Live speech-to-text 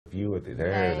view it.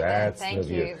 There, that's thank the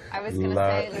view. you. I was going to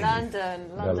say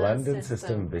London. The London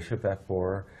system, bishop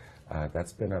f4,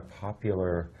 that's been a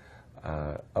popular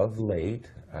of late,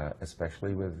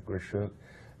 especially with Grishuk,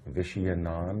 Vishy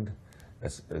Anand.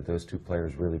 Those two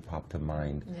players really pop to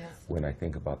mind when I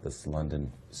think about this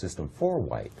London system for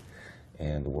white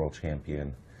and the world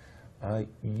champion.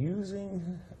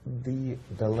 Using the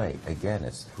delay, again,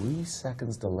 it's 3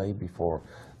 seconds delay before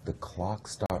the clock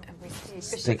starts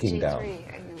sticking down.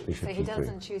 So he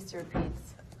doesn't choose to repeat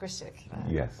Grishuk.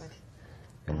 Yes.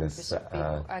 And this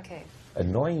okay.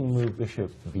 annoying move,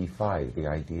 bishop b5, the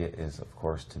idea is, of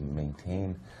course, to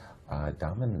maintain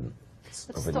dominance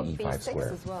over the e5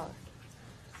 square. As well.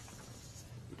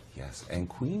 Yes, and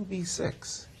queen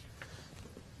b6.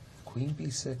 Queen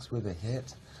b6 with a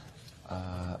hit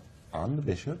on the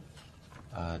bishop,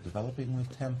 developing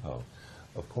with tempo.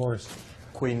 Of course,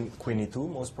 queen e2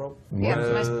 most probably. Yeah,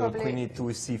 most probably. Queen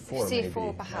e2 is c4 C4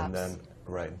 maybe, perhaps. and then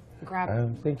right. Grab.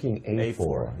 I'm thinking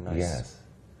a4. Nice. Yes.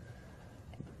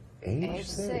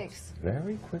 h6. H6.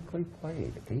 Very quickly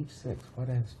played. h6. What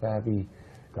has Fabi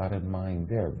got in mind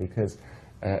there? Because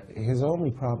his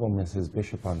only problem is his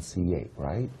bishop on c8,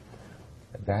 right?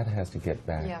 That has to get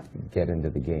back, get into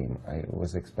the game. I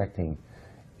was expecting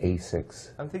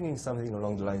a6. I'm thinking something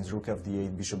along the lines rook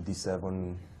fd8, bishop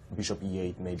d7, bishop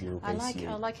e8, maybe rook a8.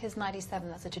 I like his knight e7.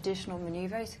 That's a traditional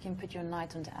maneuver. So you can put your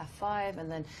knight onto f5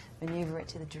 and then maneuver it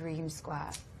to the dream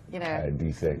square. You know,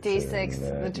 d6. D6,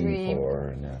 and, the dream.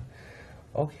 d4. And,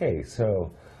 okay, so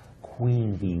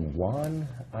queen b1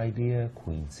 idea,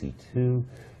 queen c2.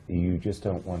 You just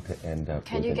don't want to end up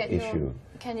with an issue.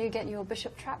 Can you get your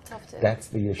bishop trapped after? That's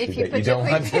the issue that you don't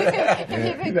want to. If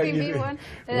you put queen b1,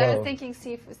 then I was thinking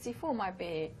c4 might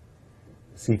be.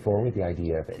 c4 with the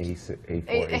idea of a4,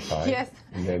 a5. Yes,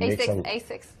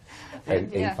 a6.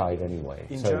 A5 anyway.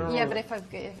 In so general, yeah, but if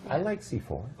I like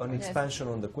c4. An expansion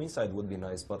on the queen side would be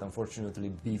nice, but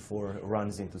unfortunately b4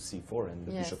 runs into c4 and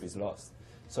the bishop is lost.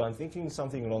 So I'm thinking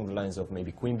something along the lines of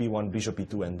maybe queen b1, bishop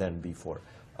e2, and then b4.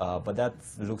 But that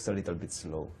looks a little bit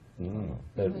slow.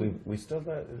 But we still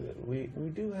got, we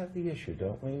do have the issue,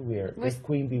 don't we? If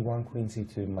queen b1, queen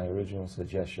c2, my original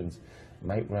suggestions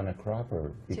might run a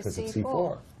cropper because of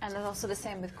c4. And then also the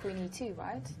same with queen e2,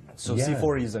 right? So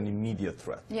c4 is an immediate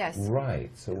threat. Yes.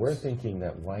 Right. So we're thinking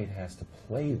that white has to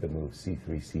play the move c3,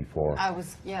 c4.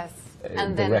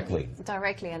 And directly. Then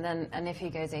directly, and if he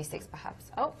goes a6,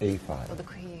 perhaps. Oh. a5. Well, the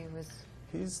queen was.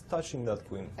 He's touching that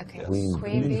queen. Okay. Yes.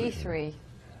 Queen b3.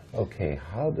 Okay.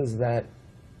 How does that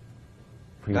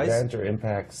prevent or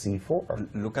impact c4?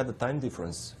 Look at the time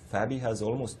difference. Fabi has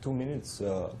almost 2 minutes.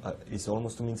 Is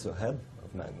almost 2 minutes ahead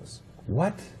of Magnus.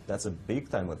 What? That's a big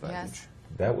time advantage. Yes.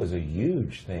 That was a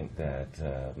huge thing that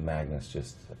Magnus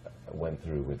just went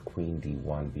through with queen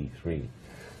d1, b3.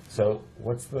 So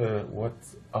what's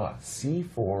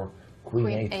c4,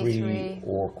 queen a3,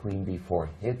 or queen b4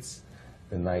 hits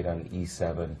the knight on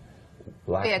e7.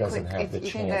 Black doesn't have the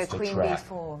chance to track. You can go queen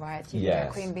b4, right? You can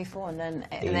go queen b4 and then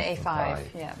a5.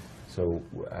 Yeah. So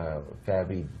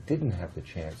Fabi didn't have the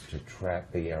chance to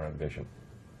trap the errant bishop.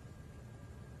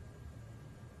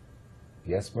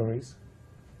 Yes, Maurice?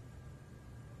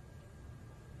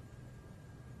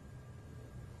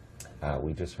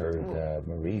 We just heard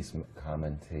Maurice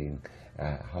commenting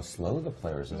how slow the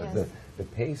players are. Yes. The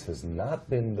pace has not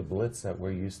been the blitz that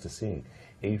we're used to seeing.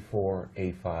 A4,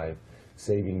 A5,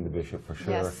 saving the bishop for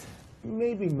sure. Yes.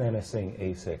 Maybe menacing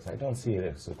A6. I don't see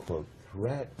it as a, quote,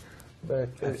 threat, but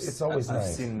it's always nice.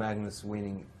 I've seen Magnus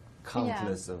winning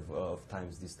countless of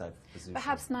times this type of position.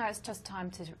 Perhaps now it's just time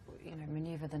to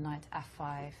maneuver the knight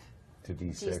f5. To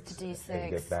d6, to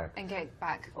d6 and get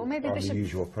back, or maybe on bishop, the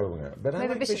usual program. But maybe I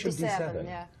like bishop d7.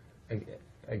 Yeah.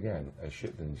 Again,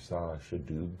 you saw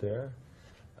Shadub there.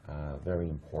 Very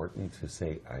important to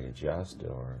say I adjust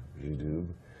or Shadub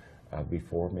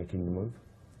before making the move.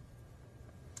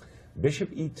 Bishop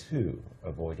e2,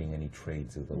 avoiding any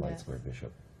trades of the light square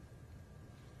bishop.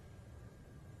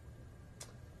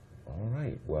 All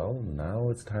right, well, now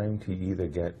it's time to either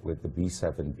get with the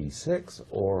b7, b6,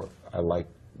 or I like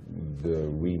the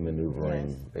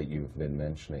re-maneuvering that you've been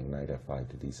mentioning, knight f5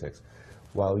 to d6.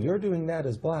 While you're doing that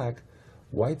as black,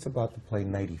 white's about to play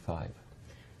knight e5.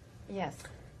 Yes.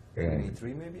 And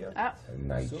e3 maybe?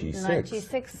 Knight g6. Knight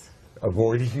g6.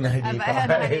 Avoiding knight e5.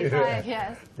 Knight e5,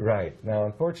 yes. Right. Now,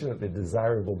 unfortunately, the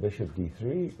desirable bishop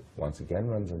d3 once again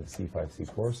runs into c5,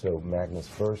 c4, so Magnus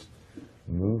first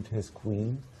moved his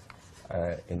queen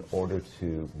in order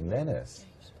to menace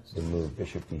the move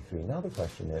bishop d3. Now the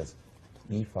question is,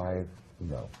 e5,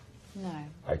 no. No.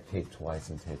 I take twice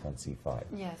and take on c5.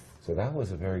 Yes. So that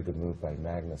was a very good move by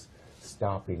Magnus,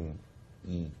 stopping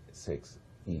e6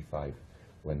 e5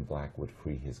 when black would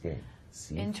free his game.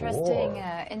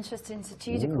 C4. Interesting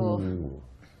strategical. Ooh,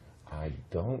 I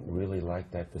don't really like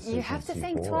that decision. You have to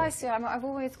think C4. twice. Yeah, I've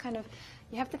always kind of,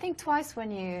 you have to think twice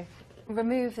when you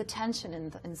remove the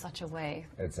tension in such a way.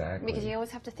 Exactly. Because you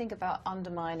always have to think about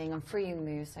undermining and freeing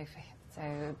moves. So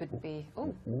it would be,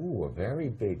 oh. Ooh, a very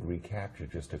big recapture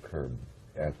just occurred.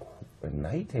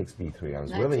 Knight takes b3. I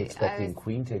was Knight really expecting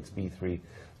queen takes b3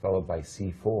 followed by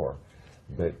c4,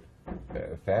 but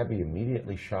Fabi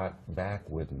immediately shot back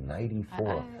with knight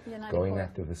e4, yeah, knight going e4.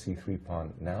 after the c3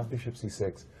 pawn. Now bishop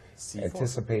c6, C4.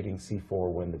 anticipating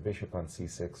c4 when the bishop on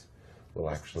c6 will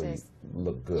actually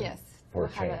look good Yes, for a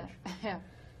we'll have change. yeah.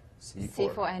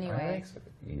 C4. C4 anyway.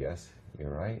 Yes, you're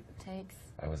right. Takes.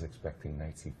 I was expecting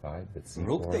knight c5, but c4.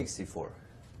 Rook takes c4.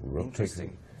 Rook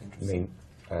Interesting. I mean,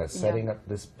 setting Yeah. up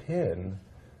this pin,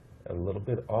 a little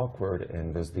bit awkward,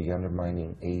 and there's the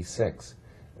undermining a6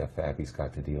 that Fabi's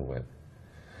got to deal with.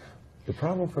 The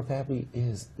problem for Fabi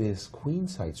is this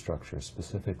queenside structure,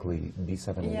 specifically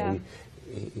b7 Yeah.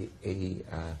 and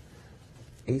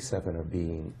a7 are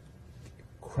being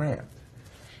cramped.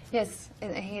 Yes,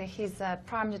 he's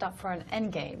primed it up for an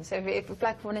endgame. So if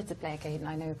black wanted to play a game,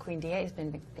 I know queen d8 has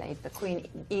been played, but queen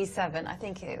e7, I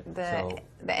think the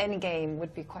endgame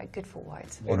would be quite good for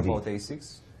white. What Indeed. about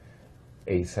a6?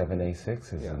 a7,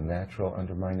 a6 is a natural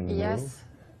undermining move. Yes.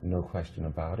 No question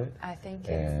about it. I think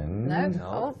And no. No.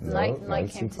 Oh, No, knight knight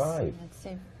came to c5. let's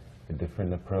see. A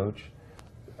different approach.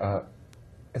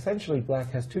 Essentially,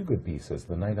 black has two good pieces,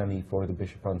 the knight on e4, the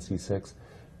bishop on c6.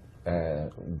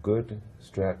 Good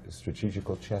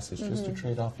strategical chess is just to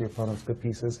trade off your opponent's good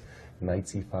pieces. Knight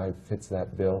c5 fits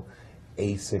that bill.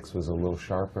 a6 was a little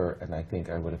sharper, and I think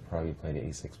I would have probably played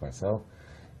a6 myself.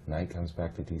 Knight comes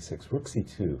back to d6. Rook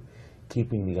c2,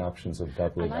 keeping the options of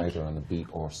doubling either on the beat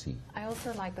or c. I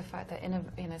also like the fact that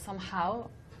somehow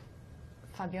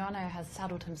Fabiano has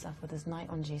saddled himself with his knight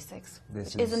on g6,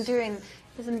 This which isn't doing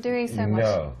so much.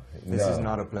 No, This no. is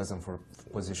not a pleasant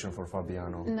position for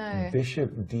Fabiano. No. Bishop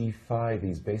d5,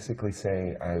 he's basically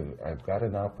saying, I've got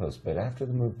an outpost, but after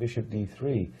the move bishop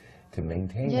d3, to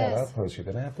maintain that Yes. outpost, you're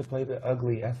going to have to play the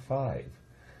ugly f5.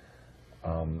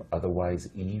 Otherwise,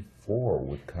 e4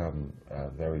 would come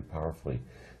very powerfully.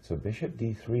 So bishop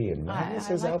d3, and Magnus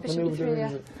I is like bishop outmaneuvered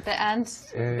d3, yeah. The end,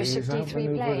 bishop he's d3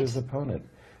 outmaneuvered played. his opponent.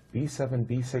 b7,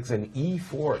 b6, and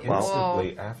e4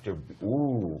 instantly after,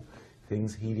 ooh,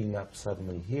 things heating up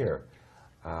suddenly here.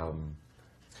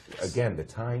 Again, the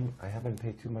time, I haven't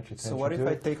paid too much attention So what to if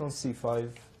I it. take on c5,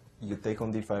 you take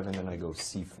on d5, and then I go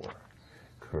c4?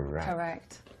 Correct.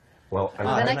 Correct. Well,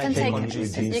 Well, then I can take on you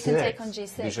g6. can take on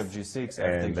g6. Bishop g6, and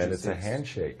f then takes it's a g6.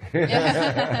 handshake.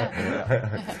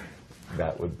 Yeah.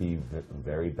 That would be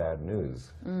very bad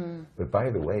news. But by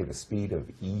the way, the speed of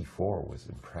e4 was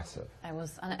impressive. I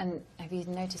was, and have you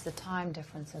noticed the time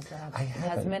differences there? I It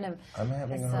has haven't. I'm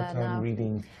having a it's, hard time now-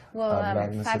 reading Well,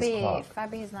 Magnus's clock.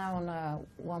 Fabi is now on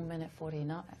 1 minute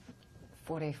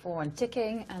 44 and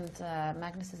ticking, and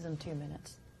Magnus is on 2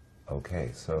 minutes.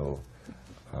 Okay, so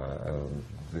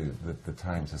the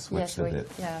times have switched a bit.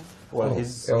 yeah. Well, Oh,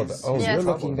 his Yes. Yes. You're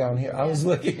looking down here. I was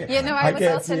looking. Yeah, no, I was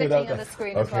can't also see it looking up at the there.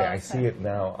 screen as Okay, well, I so- see it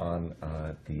now on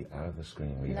the other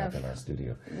screen we have in our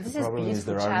studio. This The is problem is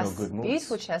beautiful there are no chess. good moves.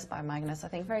 Beautiful chess by Magnus. I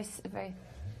think very.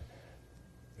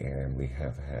 And we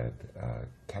have had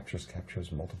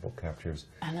captures, multiple captures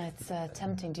And it's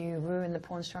tempting. Do you ruin the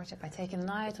pawn structure by taking the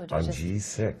knight, or do you on just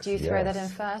g6. do you throw that in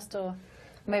yes. first, or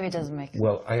maybe it doesn't make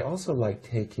Well, I also like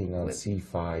taking on With-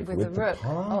 c5 with with the the rook.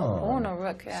 pawn. Oh, pawn or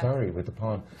rook, yeah. Sorry, with the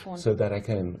pawn, Pawn. so that I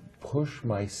can push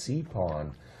my c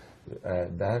pawn.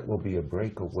 That will be a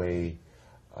breakaway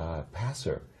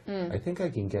passer. I think I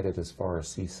can get it as far as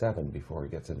c7 before it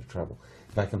gets into trouble.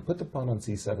 If I can put the pawn on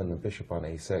c7 and the bishop on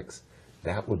a6,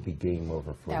 that would be game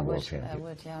over for the world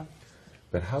champion. yeah.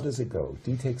 But how does it go?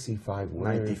 D takes c5,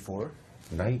 where? knight d4,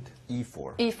 Knight,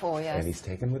 e4. E4, yes. and he's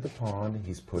taken with the pawn.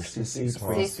 He's pushed his C6, c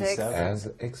pawn queen C6. c7. as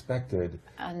expected.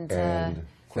 And, and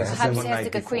Queen that's perhaps C7, he has to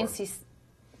knight go queen d4.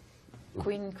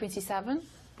 queen c7.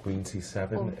 Queen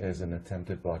c7 is an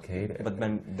attempted blockade. But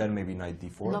then maybe knight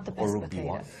d4 Not the or best rook d1.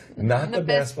 blockader. Not the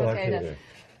best blockader. blockader.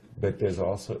 But there's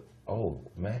also,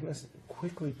 Magnus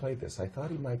quickly played this. I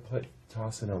thought he might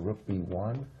toss in a rook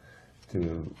b1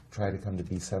 to try to come to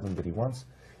b7, but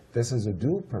this is a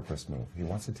dual purpose move. He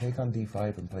wants to take on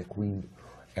d5 and play queen,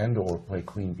 or play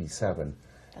queen b7.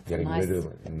 That's getting nice. rid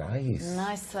of nice.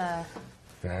 Nice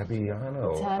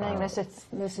Fabiano. turning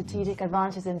the strategic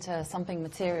advantage into something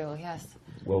material, yes.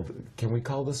 Well, can we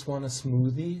call this one a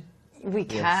smoothie? We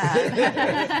can.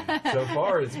 So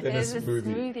far, it's been It a is a smoothie.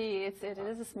 smoothie. It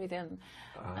is a smoothie.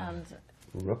 And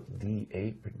Rook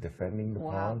d8, defending the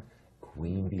Wow. pawn.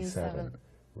 Queen B7, B7.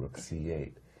 Rook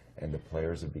C8, and the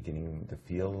players are beginning to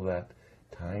feel that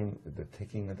time, the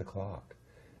ticking of the clock.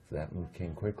 So that move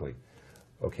came quickly.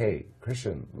 Okay,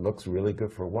 Christian, looks really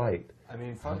good for white. I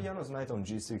mean, Fabiano's knight on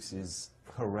g6 is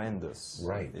horrendous.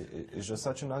 Right. It's just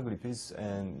such an ugly piece,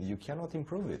 and you cannot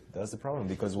improve it. That's the problem,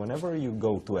 because whenever you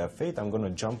go to f8, I'm going to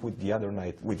jump with the other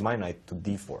knight, with my knight, to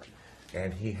d4.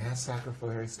 And he has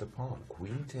sacrificed the pawn.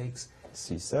 Queen takes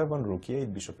c7, rook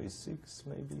e8, bishop a6,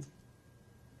 maybe.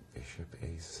 bishop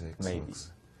a6. Maybe.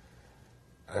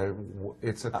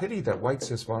 It's a pity that white's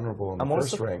is vulnerable in the I'm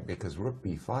first also- rank, because rook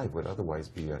b5 would otherwise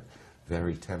be a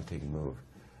very tempting move.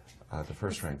 The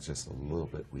first rank's just a little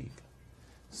bit weak.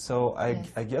 So Yes.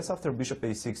 I guess after bishop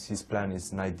a6, his plan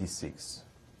is knight d6.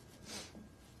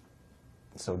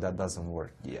 So that doesn't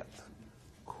work yet.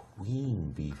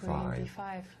 Queen b5, Queen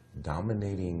B5.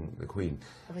 dominating the queen.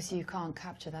 Obviously, you can't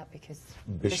capture that because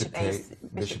Bishop takes,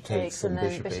 and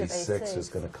then bishop a6 is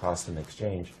A6. going to cost an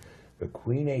exchange. But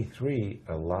queen a3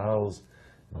 allows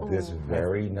this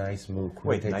very nice move. Queen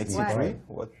Wait, takes knight d5. c3?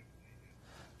 What?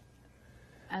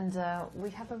 And we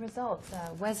have a result.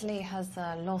 Wesley has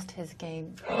lost his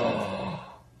game.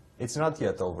 It's not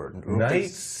yet over.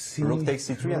 Knight Rook takes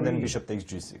c3 and then C3. bishop takes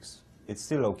g6. It's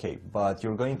still okay, but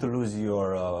you're going to lose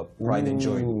your pride in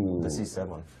joining the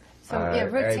c7. So yeah,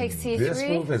 rook and takes c3. This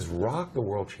move has rocked the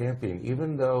world champion,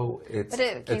 even though it's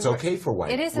But it's okay for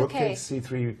white. It is Rook okay. takes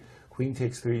c3, queen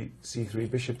takes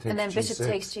c3, bishop takes And then g6. bishop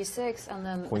takes g6, and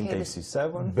then Queen okay, takes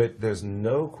c7. But there's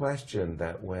no question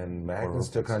that when Magnus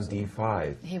rook took on takes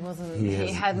d5, he wasn't. He He,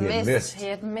 has- had he had missed. missed. He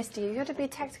had missed. You got to be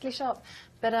tactically sharp.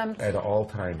 But at all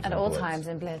times. at in all blitz. times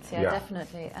in blitz, yeah, Yeah.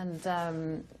 definitely.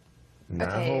 And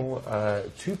Now,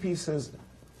 two pieces.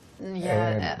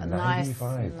 yeah, And nice,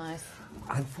 95. nice.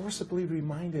 I'm forcibly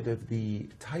reminded of the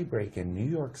tiebreak in New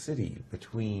York City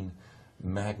between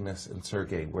Magnus and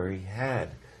Sergei, where he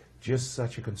had just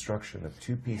such a construction of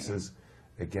two pieces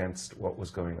against what was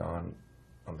going on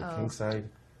the king side.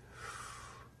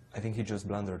 I think he just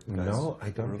blundered, guys. No, I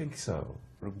don't Rook- think so.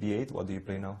 Rook b8, what do you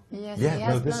play now? Yes, Yeah, he no,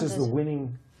 has this is the blundered.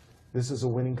 winning. This is a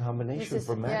winning combination This is-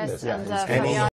 for Magnus. yes, and, Yeah, and he Fabiano